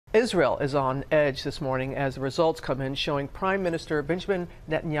Israel is on edge this morning as the results come in showing Prime Minister Benjamin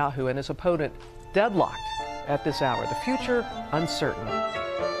Netanyahu and his opponent deadlocked at this hour. The future uncertain.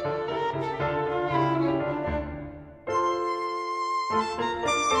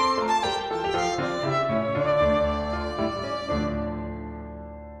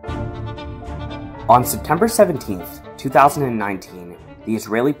 On September 17th, 2019, the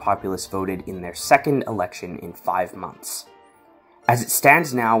Israeli populace voted in their second election in 5 months. As it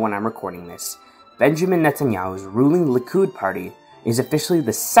stands now when I'm recording this, Benjamin Netanyahu's ruling Likud party is officially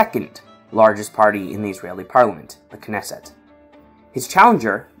the second largest party in the Israeli parliament, the Knesset. His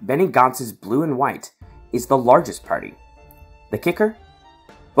challenger, Benny Gantz's Blue and White, is the largest party. The kicker?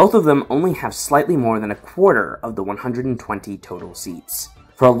 Both of them only have slightly more than a quarter of the 120 total seats.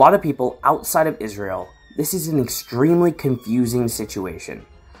 For a lot of people outside of Israel, this is an extremely confusing situation,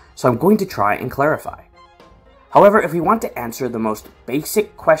 so I'm going to try and clarify. However, if we want to answer the most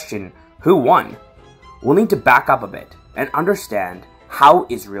basic question, who won, we'll need to back up a bit and understand how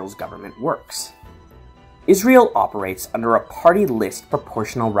Israel's government works. Israel operates under a party list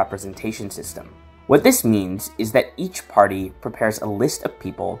proportional representation system. What this means is that each party prepares a list of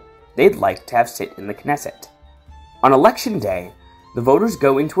people they'd like to have sit in the Knesset. On election day, the voters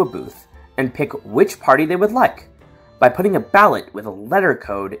go into a booth and pick which party they would like by putting a ballot with a letter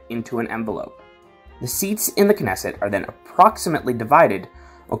code into an envelope. The seats in the Knesset are then approximately divided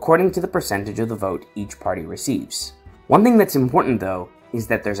according to the percentage of the vote each party receives. One thing that's important though is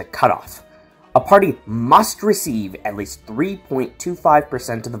that there's a cutoff. A party must receive at least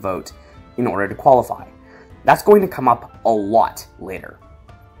 3.25% of the vote in order to qualify. That's going to come up a lot later.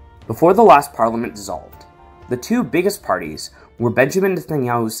 Before the last parliament dissolved, the two biggest parties were Benjamin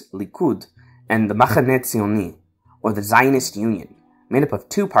Netanyahu's Likud and the Machaneh Tzioni, or the Zionist Union, made up of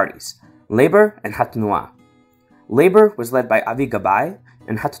two parties, Labor and Hatnuah. Labor was led by Avi Gabay,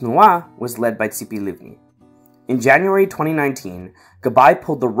 and Hatnuah was led by Tzipi Livni. In January 2019, Gabay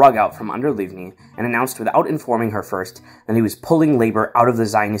pulled the rug out from under Livni and announced without informing her first that he was pulling Labor out of the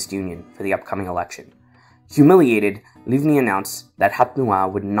Zionist Union for the upcoming election. Humiliated, Livni announced that Hatnuah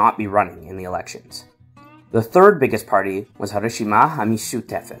would not be running in the elections. The third biggest party was Hareshima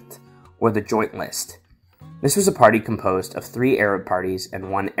HaMishutefet, or the Joint List. This was a party composed of 3 Arab parties and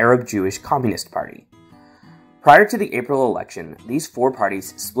 1 Arab-Jewish Communist party. Prior to the April election, these 4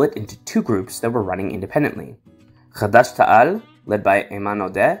 parties split into 2 groups that were running independently. Chadash Ta'al, led by Ayman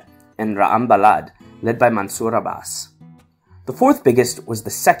Odeh, and Ra'am Balad, led by Mansour Abbas. The fourth biggest was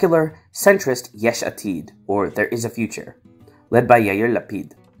the secular, centrist Yesh Atid, or There Is a Future, led by Yair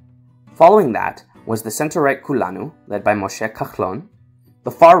Lapid. Following that was the center-right Kulanu, led by Moshe Kachlon,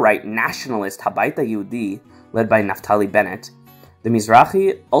 the far-right nationalist Habayit Yehudi, led by Naftali Bennett, the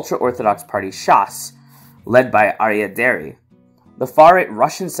Mizrahi ultra-Orthodox party Shas, led by Aryeh Deri, the far-right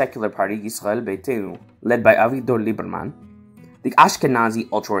Russian secular party Yisrael Beitenu, led by Avigdor Lieberman, the Ashkenazi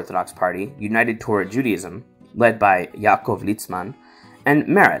ultra-Orthodox party United Torah Judaism, led by Yaakov Litzman, and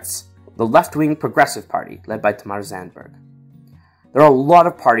Meretz, the left-wing progressive party, led by Tamar Zandberg. There are a lot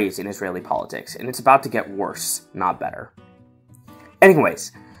of parties in Israeli politics, and it's about to get worse, not better.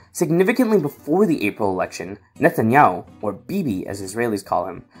 Anyways, significantly before the April election, Netanyahu, or Bibi as Israelis call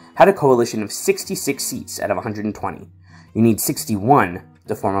him, had a coalition of 66 seats out of 120. You need 61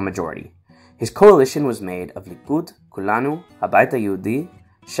 to form a majority. His coalition was made of Likud, Kulanu, Habayit Yehudi,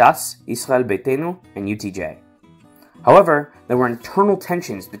 Shas, Israel Beitenu, and UTJ. However, there were internal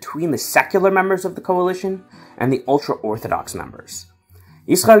tensions between the secular members of the coalition and the ultra-Orthodox members.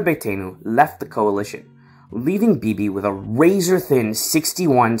 Israel Beitenu left the coalition, leaving Bibi with a razor-thin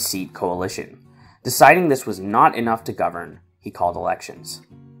 61-seat coalition. Deciding this was not enough to govern, he called elections.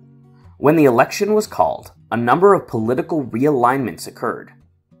 When the election was called, a number of political realignments occurred.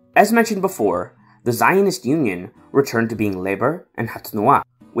 As mentioned before, the Zionist Union returned to being Labor and Hatnuah,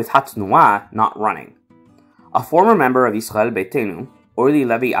 with Hatnuah not running. A former member of Israel Beitenu, Orly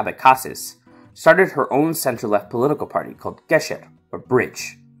Levy Abekasis, started her own center-left political party called Gesher, or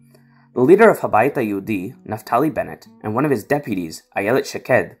Bridge. The leader of Habayit Yehudi, Naftali Bennett, and one of his deputies, Ayelet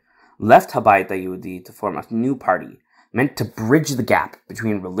Shaked, left Habayit Yehudi to form a new party, meant to bridge the gap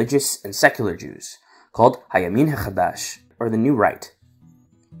between religious and secular Jews, called Hayamin HaChadash, or the New Right.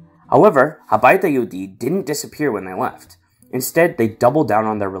 However, Habayit Yehudi didn't disappear when they left. Instead, they doubled down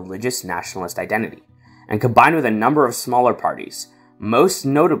on their religious nationalist identity, and combined with a number of smaller parties, most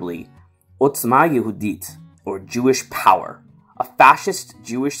notably Otzma Yehudit, or Jewish Power, a fascist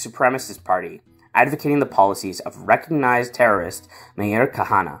Jewish supremacist party advocating the policies of recognized terrorist Meir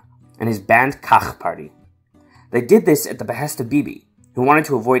Kahane and his banned Kach party. They did this at the behest of Bibi, who wanted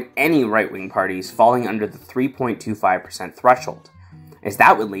to avoid any right-wing parties falling under the 3.25% threshold, as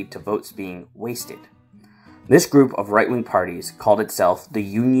that would lead to votes being wasted. This group of right-wing parties called itself the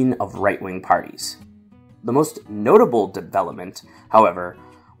Union of Right-Wing Parties. The most notable development, however,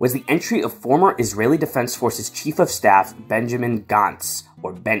 was the entry of former Israeli Defense Forces Chief of Staff Benjamin Gantz,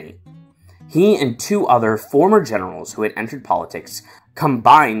 or Benny. He and two other former generals who had entered politics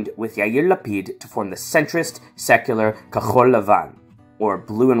combined with Yair Lapid to form the centrist, secular Kahol Lavan, or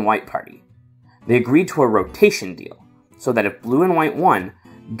Blue and White Party. They agreed to a rotation deal, so that if Blue and White won,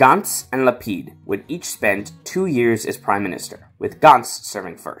 Gantz and Lapid would each spend 2 years as prime minister, with Gantz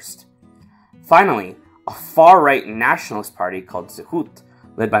serving first. Finally, a far-right nationalist party called Zehut,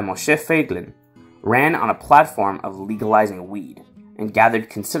 led by Moshe Feiglin, ran on a platform of legalizing weed, and gathered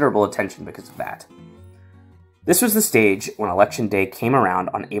considerable attention because of that. This was the stage when Election Day came around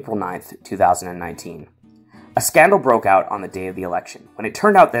on April 9th, 2019. A scandal broke out on the day of the election, when it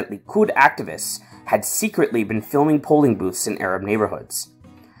turned out that Likud activists had secretly been filming polling booths in Arab neighborhoods.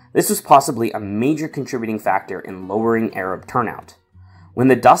 This was possibly a major contributing factor in lowering Arab turnout. When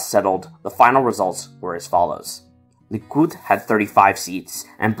the dust settled, the final results were as follows. Likud had 35 seats,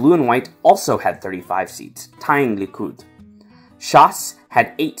 and Blue and White also had 35 seats, tying Likud. Shas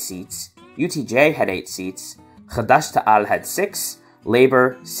had 8 seats, UTJ had 8 seats, Chadash Ta'al had 6,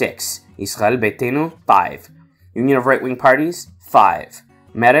 Labour 6, Israel Beitenu 5, Union of Right-Wing Parties 5,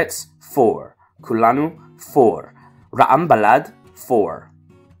 Meretz 4, Kulanu 4, Ra'am Balad 4.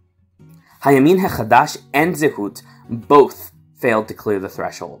 Hayamin HaChadash and Zehut both failed to clear the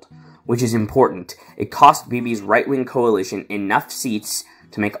threshold, which is important. It cost Bibi's right-wing coalition enough seats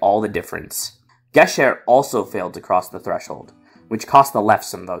to make all the difference. Gesher also failed to cross the threshold, which cost the left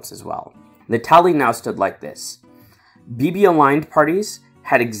some votes as well. The tally now stood like this. Bibi-aligned parties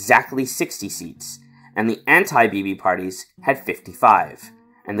had exactly 60 seats, and the anti-Bibi parties had 55,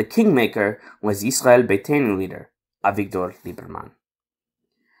 and the kingmaker was Israel Beitenu leader, Avigdor Lieberman.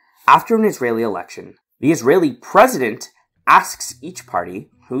 After an Israeli election, the Israeli president asks each party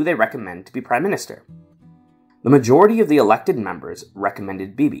who they recommend to be prime minister. The majority of the elected members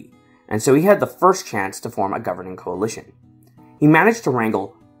recommended Bibi, and so he had the first chance to form a governing coalition. He managed to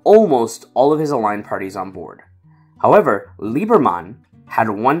wrangle almost all of his aligned parties on board. However, Lieberman had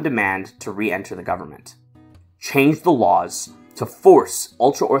one demand to re-enter the government: change the laws to force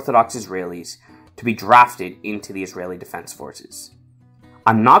ultra-Orthodox Israelis to be drafted into the Israeli Defense Forces.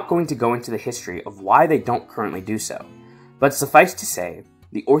 I'm not going to go into the history of why they don't currently do so, but suffice to say,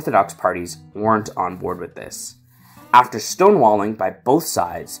 the Orthodox parties weren't on board with this. After stonewalling by both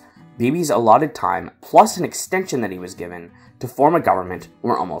sides, Bibi's allotted time plus an extension that he was given to form a government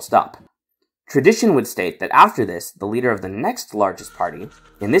were almost up. Tradition would state that after this, the leader of the next largest party,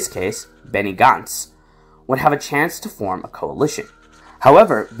 in this case, Benny Gantz, would have a chance to form a coalition.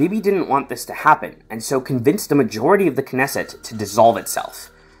 However, Bibi didn't want this to happen, and so convinced a majority of the Knesset to dissolve itself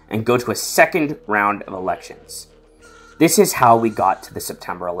and go to a second round of elections. This is how we got to the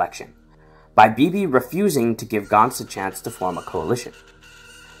September election, by Bibi refusing to give Gantz a chance to form a coalition.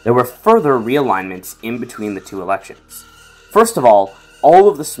 There were further realignments in between the two elections. First of all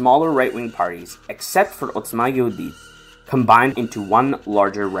of the smaller right-wing parties, except for Otzma Yehudit, combined into one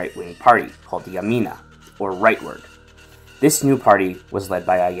larger right-wing party called Yamina, or Rightward. This new party was led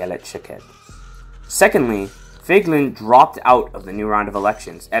by Ayelet Shaked. Secondly, Feiglin dropped out of the new round of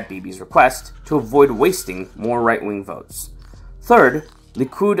elections at Bibi's request to avoid wasting more right-wing votes. Third,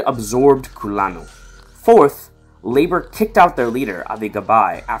 Likud absorbed Kulanu. Fourth, Labour kicked out their leader, Avi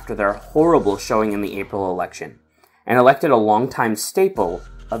Gabay, after their horrible showing in the April election, and elected a longtime staple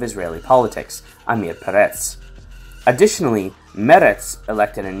of Israeli politics, Amir Peretz. Additionally, Meretz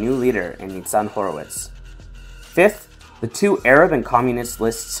elected a new leader in Nitzan Horowitz. Fifth, the two Arab and communist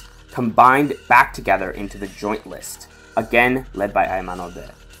lists combined back together into the joint list, again led by Ayman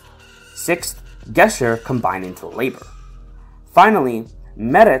Odeh. Sixth, Gesher combined into Labour. Finally,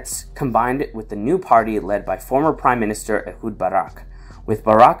 Meretz combined with the new party led by former Prime Minister Ehud Barak, with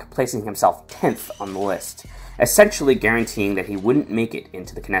Barak placing himself 10th on the list, essentially guaranteeing that he wouldn't make it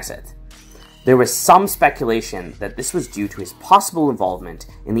into the Knesset. There was some speculation that this was due to his possible involvement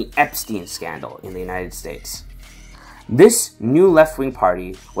in the Epstein scandal in the United States. This new left-wing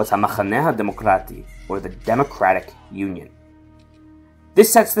party was HaMachaneh HaDemokrati, or the Democratic Union.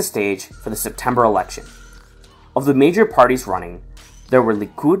 This sets the stage for the September election. Of the major parties running, there were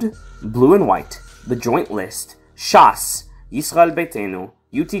Likud, Blue and White, the Joint List, Shas, Israel Beitenu,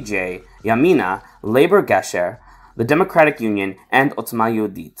 UTJ, Yamina, Labour Gesher, the Democratic Union, and Otzma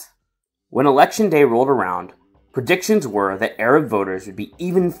Yehudit. When Election Day rolled around, predictions were that Arab voters would be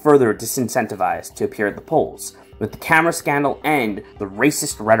even further disincentivized to appear at the polls, with the camera scandal and the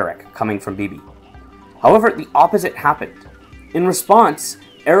racist rhetoric coming from Bibi. However, the opposite happened. In response,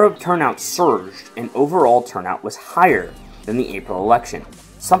 Arab turnout surged and overall turnout was higher than the April election,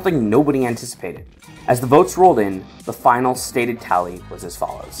 something nobody anticipated. As the votes rolled in, the final stated tally was as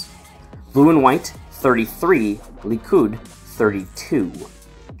follows. Blue and White, 33, Likud, 32,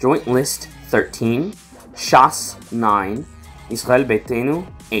 Joint List, 13, Shas, 9, Israel Beitenu,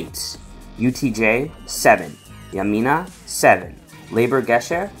 8, UTJ, 7, Yamina, 7, Labor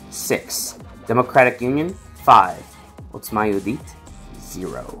Gesher, 6, Democratic Union, 5, Otzma Yehudit,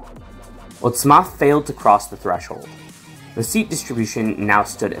 0. Otzma failed to cross the threshold. The seat distribution now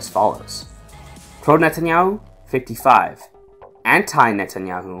stood as follows. Pro-Netanyahu, 55,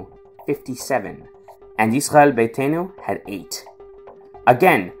 anti-Netanyahu, 57, and Israel Beitenu had 8.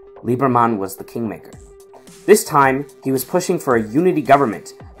 Again, Lieberman was the kingmaker. This time, he was pushing for a unity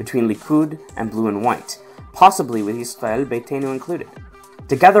government between Likud and Blue and White, possibly with Israel Beitenu included.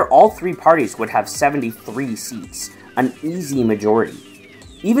 Together, all three parties would have 73 seats, an easy majority.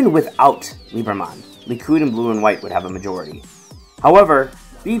 Even without Lieberman, Likud and Blue and White would have a majority. However,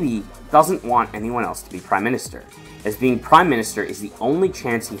 Bibi doesn't want anyone else to be prime minister, as being prime minister is the only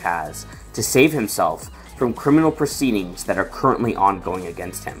chance he has to save himself from criminal proceedings that are currently ongoing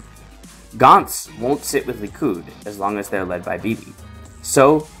against him. Gantz won't sit with Likud as long as they're led by Bibi.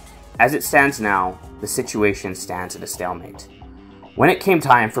 So, as it stands now, the situation stands at a stalemate. When it came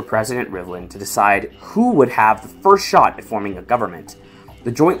time for President Rivlin to decide who would have the first shot at forming a government,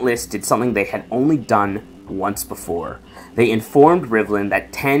 the Joint List did something they had only done once before. They informed Rivlin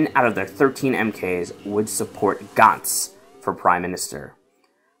that 10 out of their 13 MKs would support Gantz for prime minister.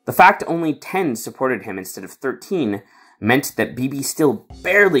 The fact only 10 supported him instead of 13 meant that Bibi still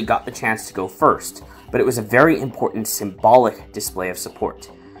barely got the chance to go first, but it was a very important symbolic display of support.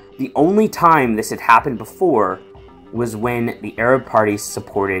 The only time this had happened before was when the Arab parties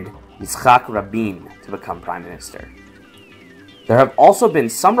supported Yitzhak Rabin to become prime minister. There have also been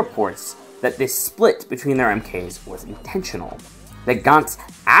some reports that this split between their MKs was intentional, that Gantz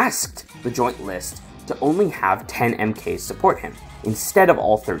asked the Joint List to only have 10 MKs support him, instead of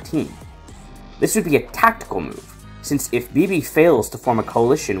all 13. This would be a tactical move, since if Bibi fails to form a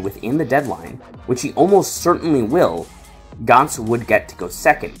coalition within the deadline, which he almost certainly will, Gantz would get to go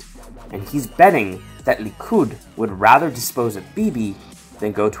second, and he's betting that Likud would rather dispose of Bibi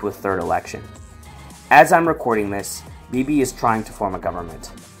than go to a third election. As I'm recording this, Bibi is trying to form a government.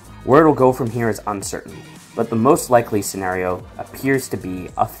 Where it'll go from here is uncertain, but the most likely scenario appears to be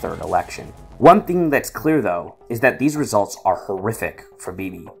a third election. One thing that's clear though, is that these results are horrific for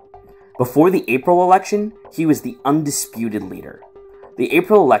Bibi. Before the April election, he was the undisputed leader. The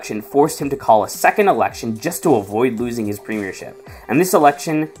April election forced him to call a second election just to avoid losing his premiership, and this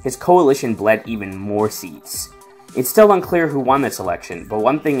election, his coalition bled even more seats. It's still unclear who won this election, but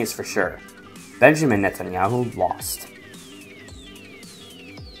one thing is for sure, Benjamin Netanyahu lost.